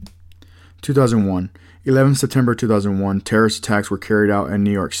2001. 11 September 2001, terrorist attacks were carried out in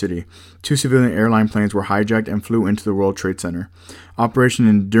New York City. 2 civilian airline planes were hijacked and flew into the World Trade Center. Operation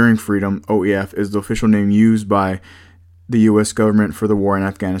Enduring Freedom, OEF, is the official name used by the U.S. government for the war in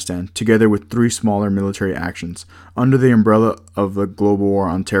Afghanistan, together with 3 smaller military actions, under the umbrella of the Global War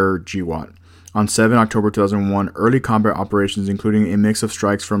on Terror, GWOT. On 7 October 2001, early combat operations including a mix of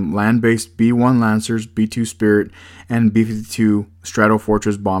strikes from land-based B-1 Lancers, B-2 Spirit, and B-52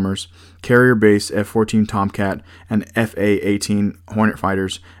 Stratofortress bombers, carrier-based F-14 Tomcat and F-A-18 Hornet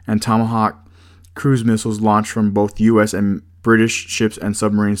fighters, and Tomahawk cruise missiles launched from both U.S. and British ships and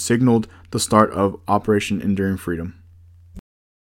submarines signaled the start of Operation Enduring Freedom.